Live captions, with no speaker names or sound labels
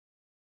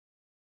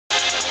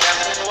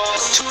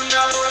welcome to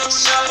another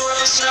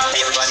episode.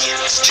 Hey everybody,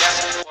 it's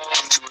Jeff.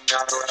 Welcome to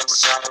another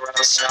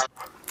episode.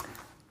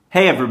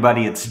 Hey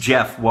everybody, it's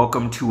Jeff.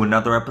 Welcome to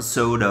another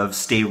episode of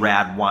Stay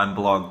Rad Wine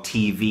Blog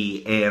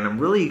TV, and I'm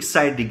really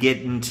excited to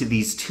get into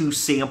these two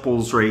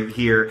samples right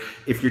here.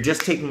 If you're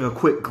just taking a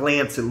quick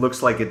glance, it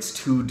looks like it's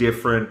two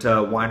different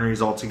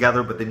wineries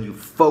altogether, but then you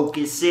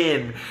focus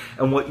in,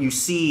 and what you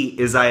see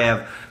is I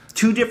have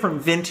two different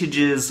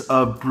vintages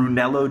of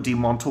Brunello di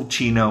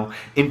Montalcino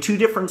in two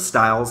different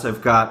styles.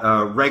 I've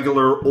got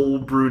regular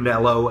old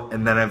Brunello,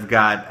 and then I've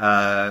got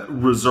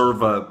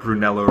Reserva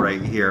Brunello right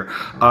here.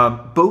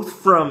 Both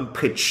from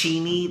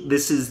Pacini.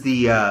 This is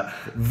the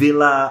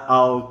Villa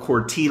al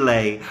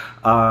Cortile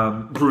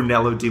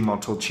Brunello di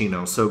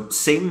Montalcino. So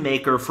same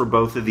maker for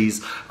both of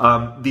these.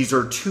 These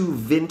are two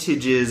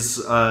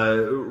vintages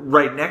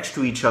right next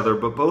to each other,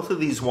 but both of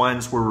these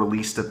wines were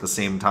released at the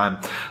same time.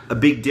 A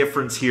big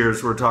difference here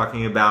is we're talking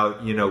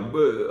about, you know,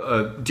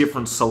 a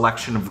different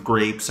selection of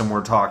grapes, and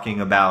we're talking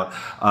about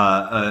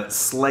a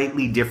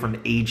slightly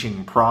different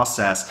aging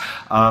process.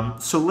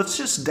 So let's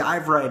just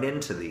dive right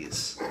into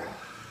these.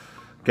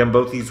 Again,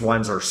 both these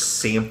wines are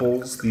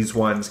samples. These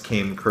wines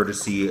came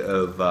courtesy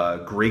of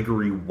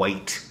Gregory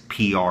White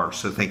PR,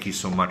 so thank you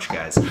so much,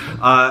 guys.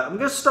 I'm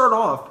going to start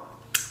off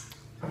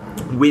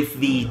with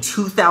the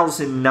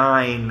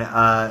 2009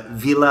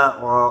 Villa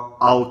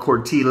al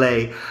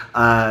Cortile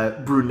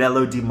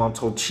Brunello di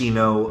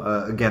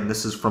Montalcino. Again,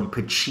 this is from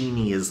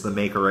Pacini, is the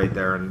maker right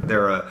there, and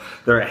they're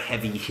a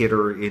heavy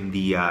hitter in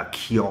the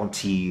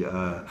Chianti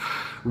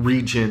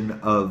region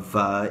of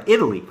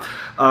Italy.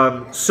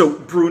 So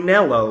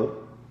Brunello,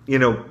 you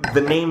know,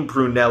 the name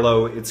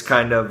Brunello, it's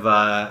kind of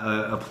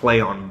a play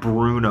on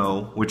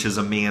Bruno, which is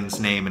a man's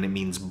name, and it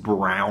means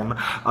brown.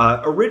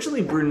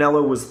 Originally,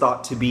 Brunello was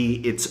thought to be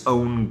its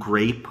own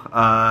grape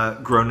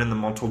grown in the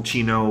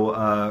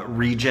Montalcino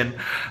region.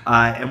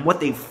 And what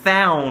they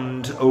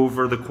found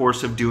over the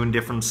course of doing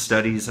different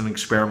studies and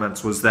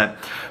experiments was that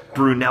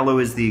Brunello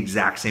is the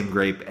exact same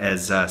grape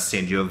as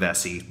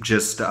Sangiovese.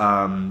 Just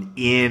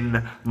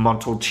in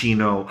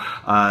Montalcino,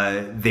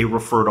 they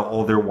refer to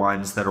all their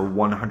wines that are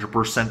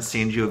 100%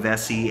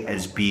 Sangiovese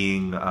as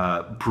being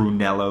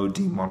Brunello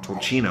di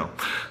Montalcino.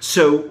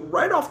 So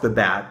right off the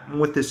bat,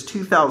 with this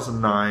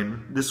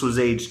 2009, this was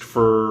aged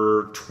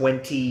for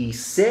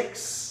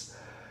 26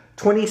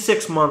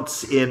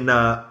 months in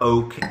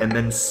oak, and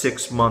then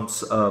 6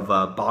 months of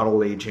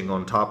bottle aging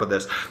on top of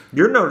this.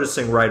 You're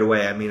noticing right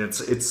away, I mean,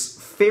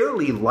 it's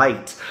fairly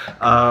light.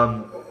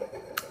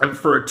 And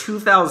for a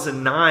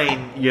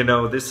 2009, you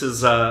know, this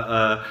is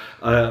an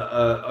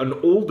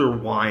older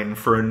wine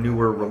for a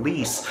newer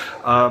release.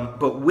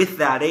 But with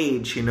that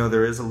age, you know,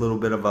 there is a little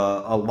bit of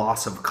a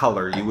loss of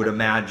color. You would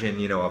imagine,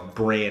 you know, a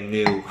brand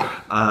new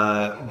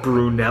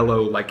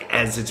Brunello, like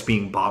as it's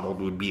being bottled,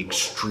 would be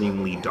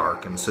extremely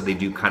dark. And so they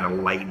do kind of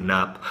lighten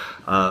up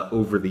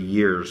over the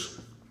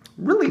years.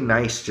 Really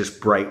nice, just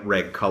bright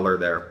red color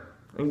there.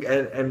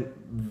 And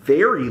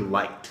very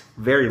light,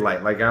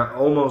 like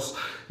almost,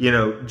 you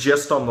know,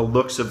 just on the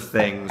looks of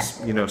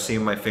things, you know,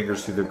 seeing my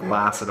fingers through the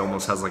glass, it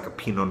almost has like a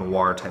Pinot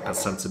Noir type of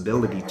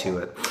sensibility to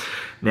it.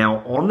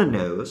 Now on the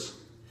nose,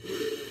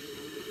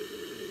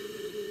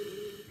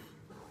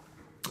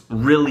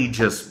 really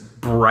just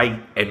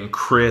bright and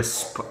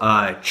crisp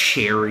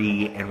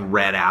cherry and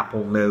red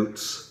apple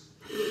notes.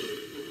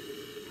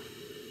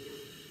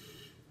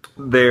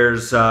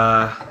 There's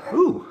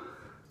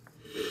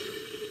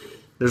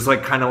there's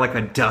like kind of like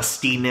a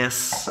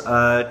dustiness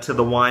to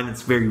the wine.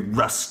 It's very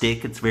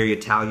rustic. It's very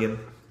Italian.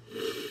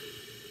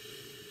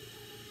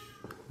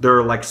 There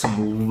are like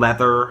some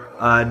leather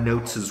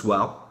notes as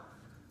well.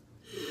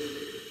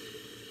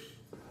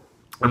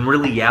 And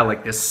really, yeah,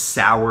 like this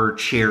sour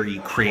cherry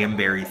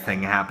cranberry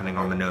thing happening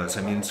on the nose.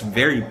 I mean, it's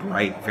very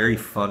bright, very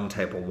fun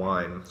type of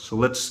wine. So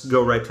let's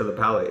go right to the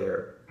palate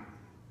here.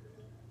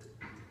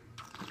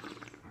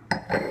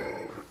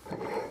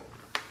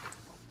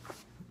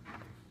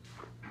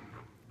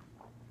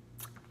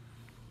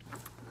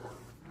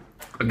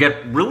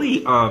 Again,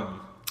 really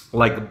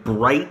like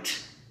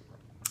bright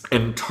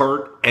and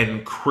tart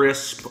and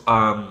crisp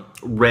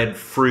red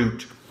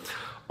fruit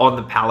on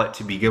the palate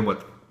to begin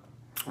with.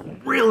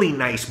 Really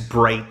nice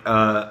bright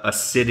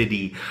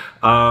acidity.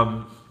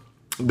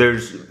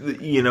 There's,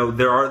 you know,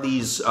 there are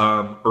these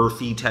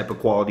earthy type of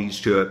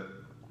qualities to it.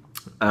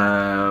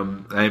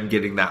 I am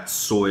getting that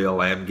soil.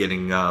 I am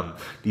getting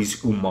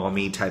these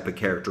umami type of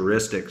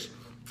characteristics.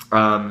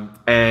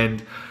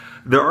 And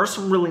there are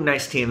some really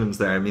nice tannins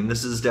there. I mean,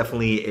 this is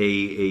definitely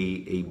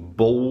a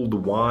bold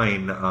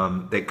wine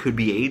that could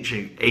be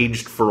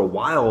aged for a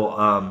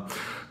while.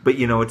 But,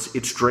 you know,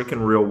 it's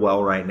drinking real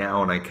well right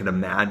now, and I can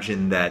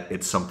imagine that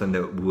it's something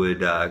that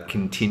would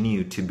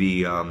continue to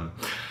be a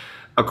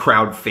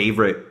crowd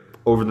favorite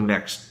over the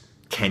next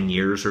 10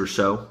 years or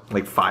so,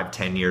 like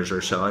 5-10 years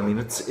or so. I mean,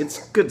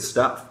 it's good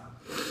stuff.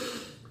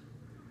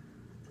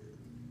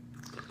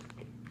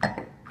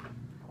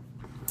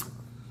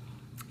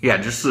 Yeah,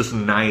 just this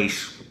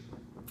nice,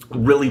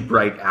 really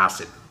bright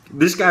acid.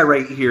 This guy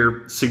right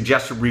here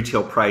suggested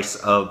retail price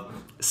of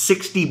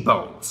 60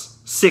 bones.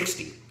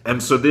 60.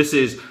 And so this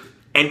is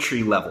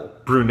entry level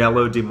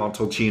Brunello di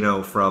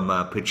Montalcino from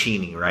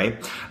Pacini,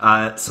 right?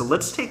 So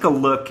let's take a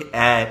look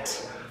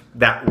at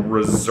that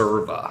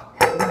Reserva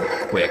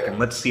quick, and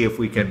let's see if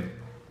we can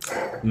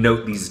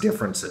note these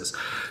differences.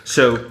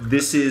 So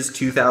this is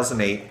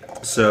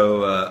 2008,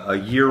 so a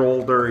year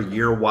older, a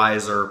year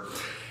wiser.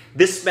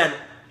 This spent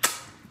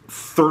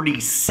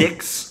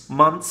 36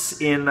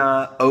 months in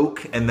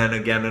oak, and then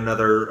again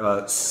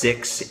another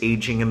 6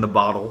 aging in the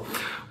bottle.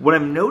 What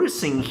I'm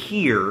noticing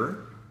here,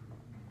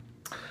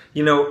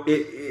 you know,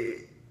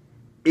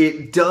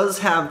 it does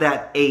have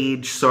that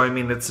age, so I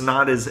mean it's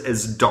not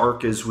as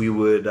dark as we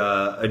would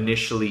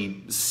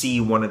initially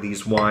see one of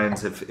these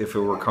wines if it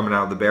were coming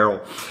out of the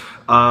barrel.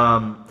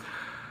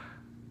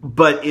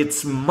 But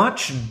it's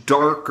much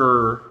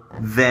darker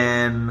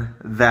than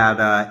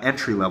that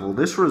entry level.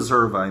 This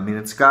Reserva, I mean,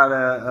 it's got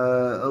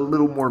a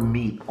little more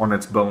meat on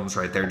its bones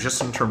right there,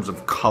 just in terms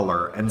of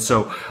color. And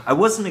so I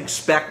wasn't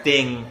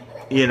expecting,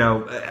 you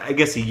know, I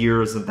guess a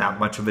year isn't that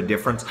much of a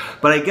difference,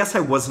 but I guess I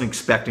wasn't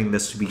expecting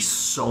this to be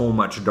so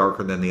much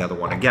darker than the other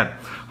one. Again,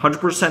 100%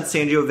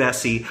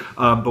 Sangiovese,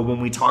 but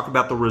when we talk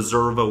about the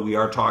Reserva, we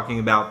are talking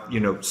about,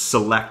 you know,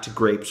 select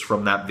grapes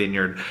from that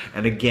vineyard,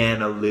 and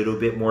again, a little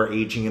bit more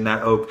aging in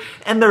that oak,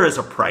 and there is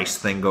a price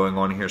thing going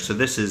on here, so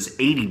this is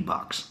 80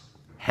 bucks,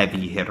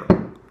 heavy hitter.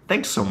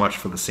 Thanks so much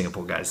for the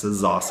sample, guys. This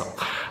is awesome.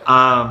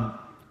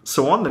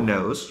 So on the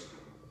nose,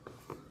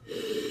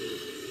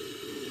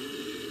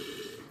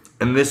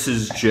 and this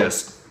is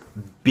just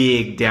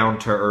big down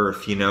to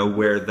earth, you know,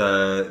 where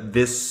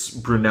this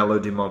Brunello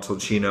di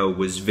Montalcino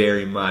was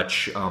very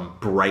much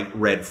bright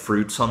red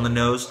fruits on the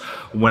nose.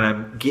 When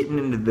I'm getting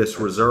into this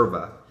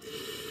Reserva,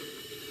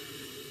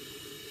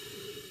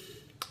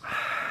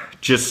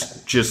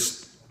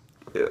 just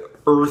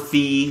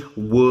earthy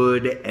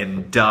wood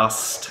and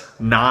dust,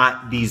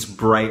 not these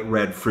bright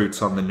red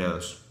fruits on the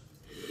nose.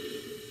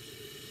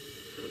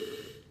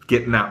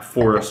 Getting that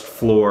forest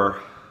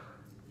floor.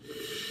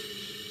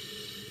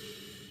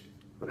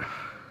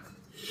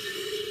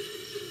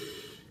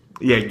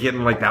 Yeah,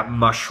 getting like that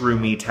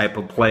mushroomy type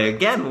of play.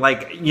 Again,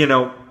 like, you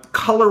know,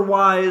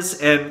 color-wise,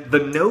 and the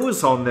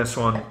nose on this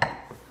one,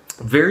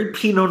 very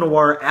Pinot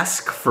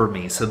Noir-esque for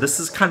me. So this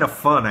is kind of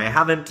fun. I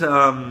haven't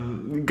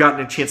gotten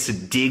a chance to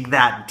dig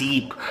that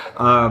deep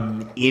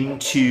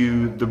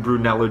into the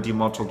Brunello di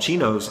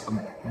Montalcinos.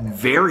 I'm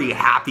very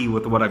happy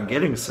with what I'm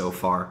getting so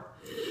far.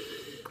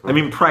 I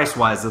mean,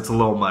 price-wise, it's a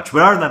little much.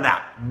 But other than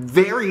that,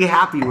 very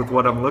happy with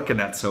what I'm looking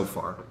at so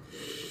far.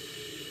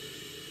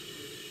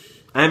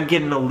 I'm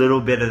getting a little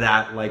bit of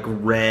that like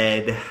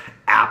red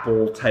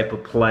apple type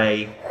of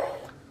play.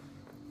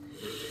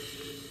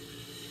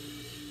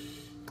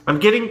 I'm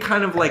getting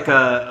kind of like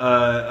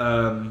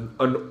an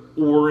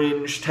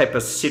orange type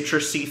of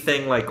citrusy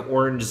thing, like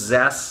orange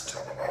zest.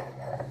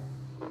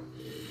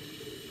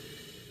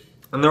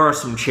 And there are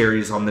some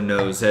cherries on the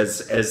nose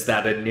as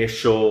that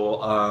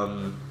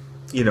initial,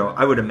 you know,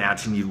 I would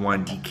imagine you'd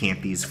want to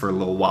decant these for a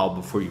little while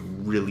before you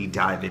really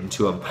dive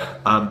into them.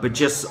 But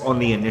just on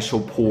the initial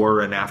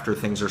pour and after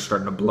things are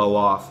starting to blow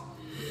off,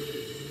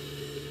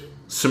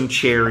 some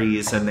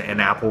cherries and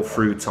apple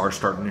fruits are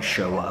starting to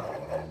show up.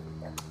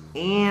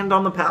 And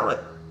on the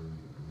palate,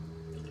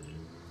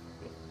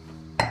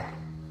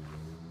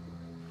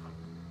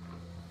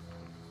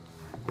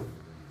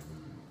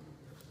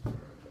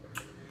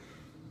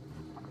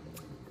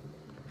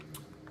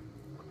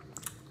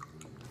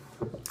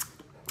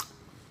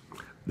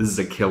 this is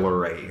a killer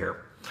right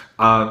here.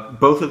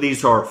 Both of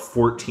these are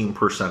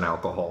 14%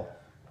 alcohol.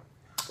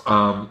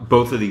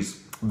 Both of these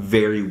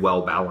very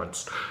well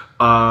balanced.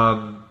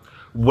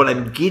 What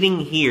I'm getting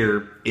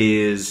here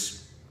is,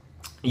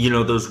 you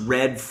know, those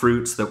red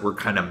fruits that were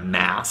kind of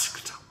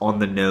masked on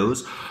the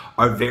nose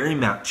are very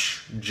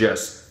much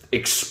just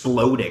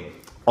exploding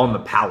on the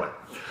palate.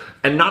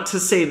 And not to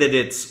say that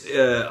it's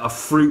a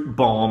fruit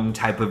bomb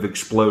type of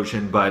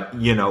explosion, but,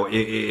 you know,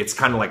 it's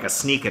kind of like a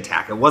sneak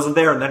attack. It wasn't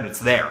there and then it's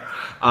there.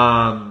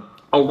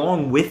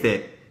 Along with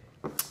it,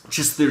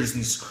 just there's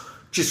these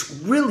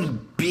just really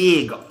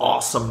big,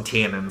 awesome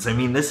tannins. I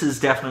mean, this is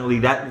definitely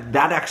that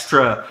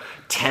extra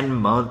 10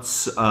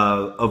 months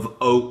of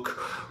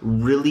oak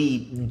really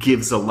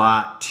gives a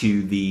lot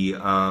to the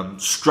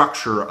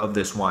structure of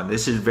this wine.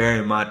 This is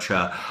very much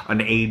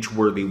an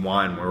age-worthy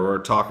wine where we're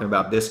talking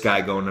about this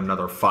guy going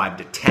another 5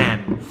 to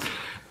 10.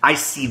 I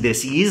see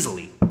this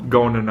easily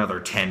going another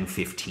 10,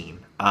 15.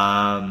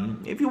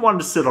 If you wanted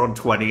to sit on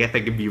 20, I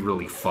think it'd be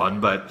really fun,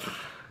 but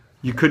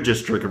you could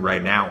just drink it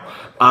right now.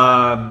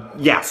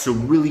 Yeah, so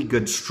really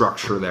good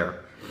structure there.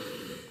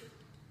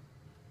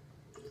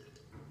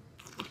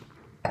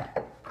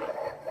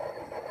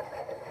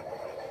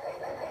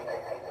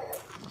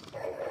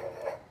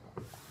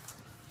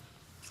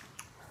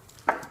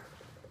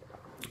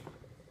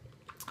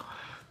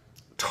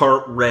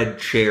 Tart red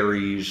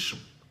cherries.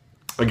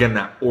 Again,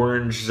 that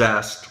orange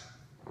zest.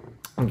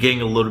 I'm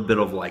getting a little bit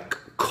of like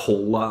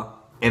cola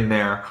in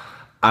there.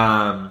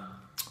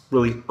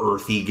 Really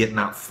earthy, getting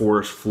that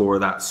forest floor,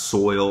 that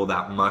soil,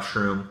 that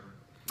mushroom.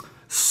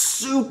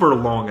 super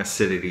long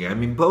acidity. I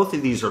mean, both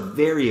of these are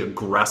very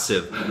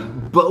aggressive.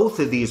 Both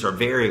of these are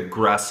very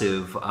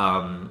aggressive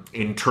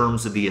in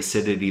terms of the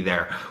acidity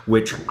there,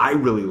 which I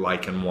really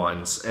like in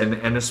wines.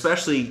 And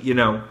especially, you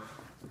know,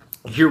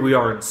 here we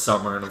are in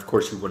summer, and of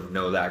course you wouldn't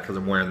know that because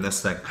I'm wearing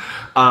this thing.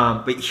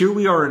 But here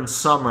we are in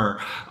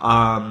summer,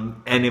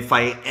 and if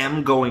I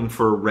am going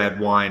for a red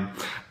wine,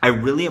 I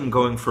really am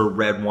going for a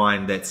red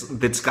wine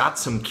that's got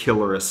some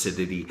killer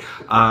acidity.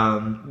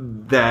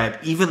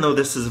 That even though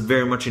this is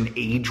very much an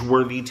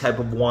age-worthy type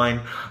of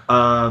wine,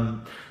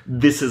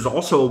 this is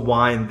also a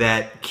wine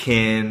that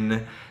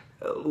can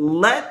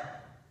let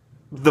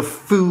the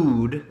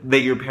food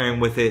that you're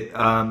pairing with it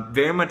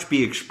very much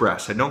be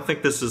expressed. I don't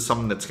think this is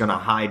something that's going to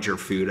hide your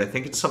food. I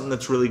think it's something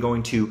that's really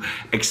going to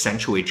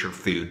accentuate your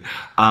food.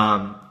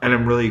 And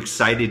I'm really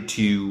excited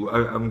to,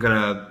 I'm going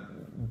to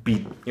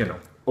be, you know,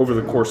 over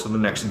the course of the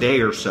next day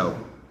or so,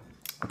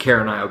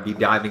 Kara and I will be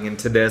diving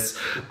into this.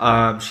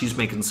 She's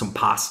making some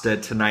pasta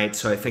tonight,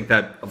 so I think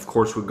that, of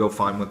course, would go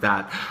fine with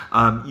that.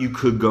 You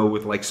could go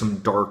with like some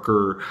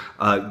darker,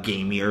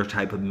 gamier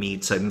type of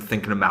meats. I'm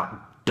thinking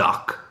about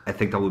duck. I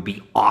think that would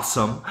be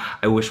awesome.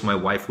 I wish my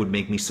wife would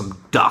make me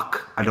some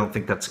duck. I don't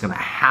think that's gonna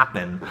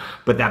happen,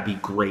 but that'd be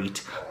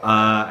great.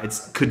 I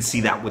could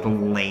see that with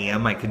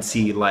lamb. I could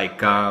see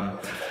like,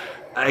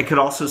 I could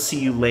also see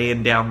you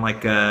laying down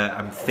like a,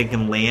 I'm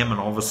thinking lamb, and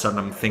all of a sudden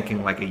I'm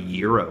thinking like a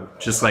gyro.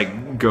 Just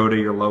like go to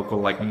your local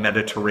like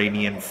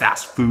Mediterranean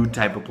fast food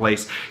type of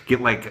place,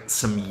 get like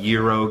some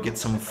gyro, get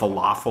some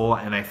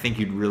falafel, and I think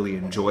you'd really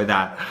enjoy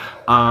that.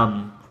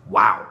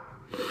 Wow.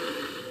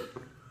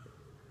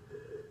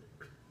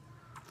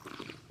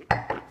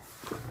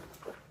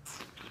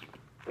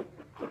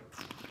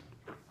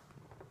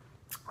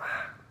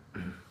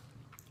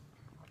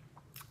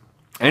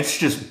 It's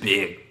just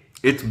big.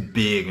 It's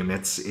big, and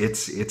it's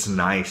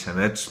nice, and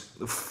it's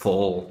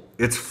full.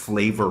 It's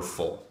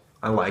flavorful.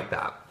 I like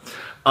that.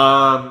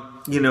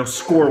 You know,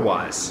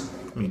 score-wise,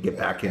 let me get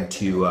back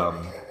into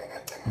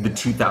the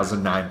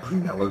 2009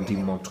 Brunello di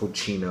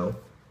Montalcino.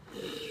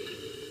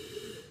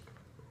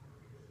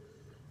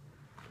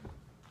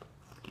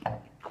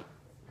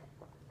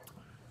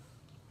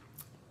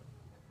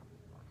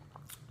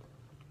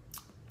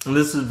 And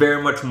this is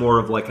very much more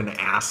of like an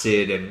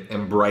acid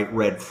and bright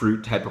red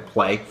fruit type of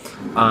play.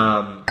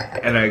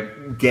 And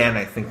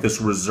I think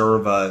this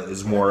Reserva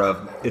is more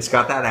of, it's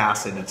got that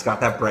acid, it's got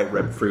that bright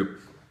red fruit,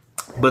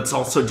 but it's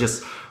also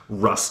just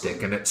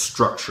rustic and it's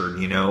structured,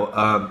 you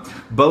know.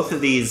 Both of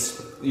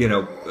these, you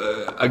know,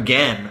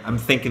 again, I'm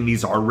thinking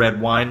these are red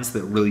wines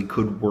that really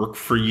could work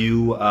for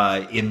you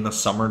in the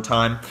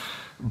summertime.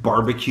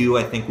 Barbecue,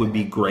 I think, would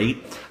be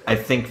great. I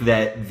think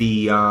that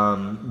the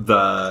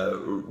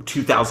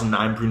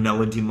 2009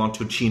 Brunello di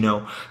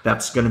Montalcino,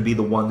 that's going to be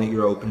the one that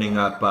you're opening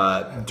up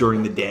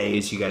during the day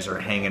as you guys are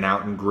hanging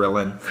out and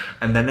grilling.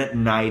 And then at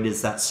night,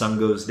 as that sun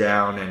goes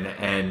down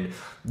and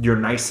you're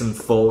nice and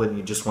full and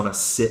you just want to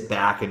sit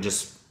back and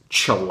just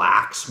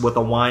chillax with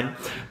a wine,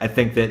 I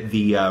think that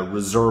the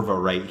Reserva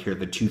right here,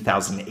 the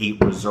 2008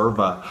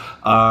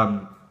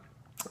 Reserva,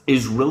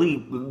 is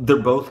really, they're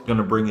both going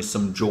to bring you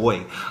some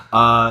joy.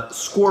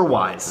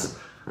 Score-wise,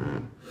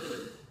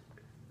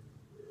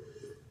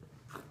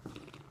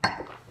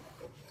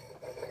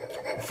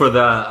 for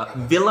the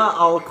Villa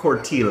al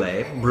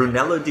Cortile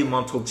Brunello di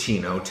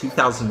Montalcino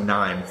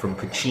 2009 from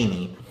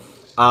Puccini,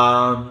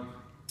 oh,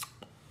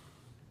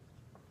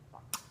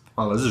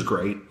 this is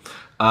great.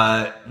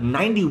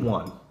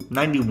 91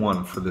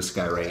 for this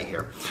guy right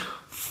here.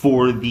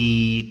 For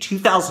the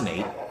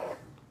 2008,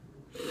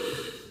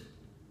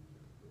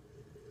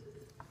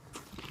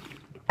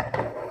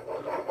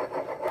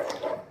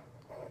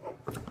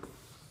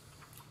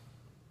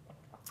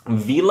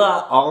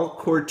 Villa al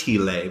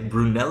Cortile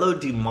Brunello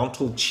di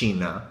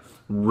Montalcino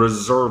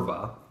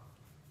Reserva.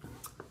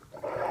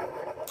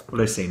 What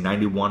did I say,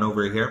 91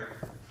 over here?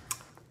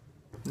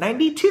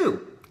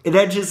 92. It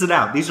edges it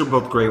out. These are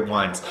both great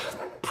wines.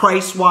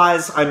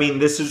 Price-wise, I mean,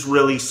 this is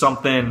really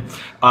something,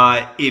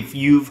 if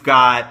you've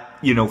got,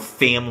 you know,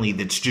 family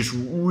that's just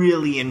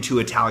really into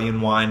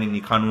Italian wine and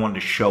you kind of want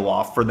to show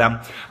off for them,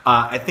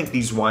 I think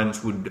these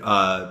wines would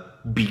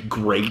be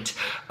great.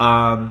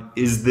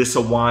 Is this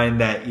a wine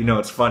that, you know,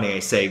 it's funny, I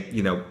say,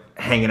 you know,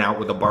 hanging out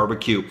with a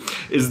barbecue.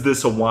 Is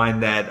this a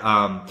wine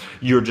that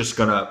you're just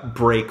gonna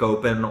break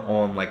open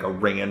on like a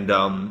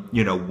random,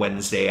 you know,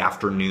 Wednesday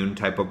afternoon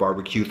type of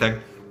barbecue thing?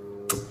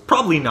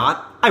 Probably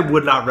not. I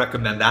would not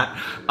recommend that.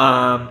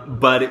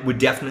 But it would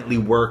definitely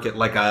work at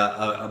like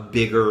a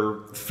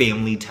bigger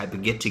family type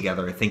of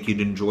get-together. I think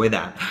you'd enjoy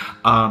that.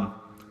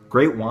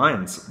 Great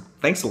wines.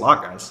 Thanks a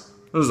lot, guys.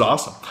 This is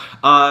awesome.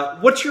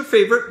 What's your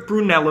favorite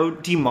Brunello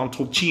di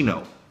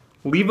Montalcino?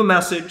 Leave a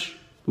message.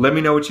 Let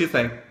me know what you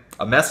think.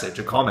 A message,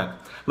 a comment.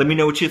 Let me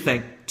know what you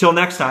think. Till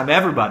next time,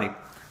 everybody,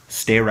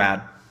 stay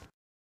rad.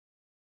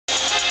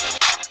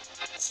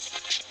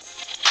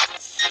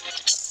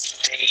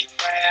 Stay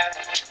rad,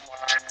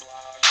 wine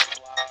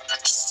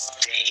blog.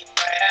 Stay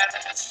rad,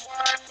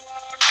 wine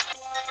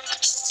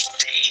blog.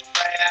 Stay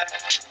rad,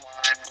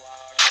 wine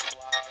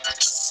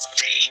blog.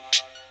 Stay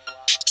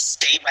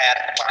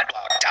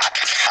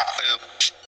StayRadWineBlog.com.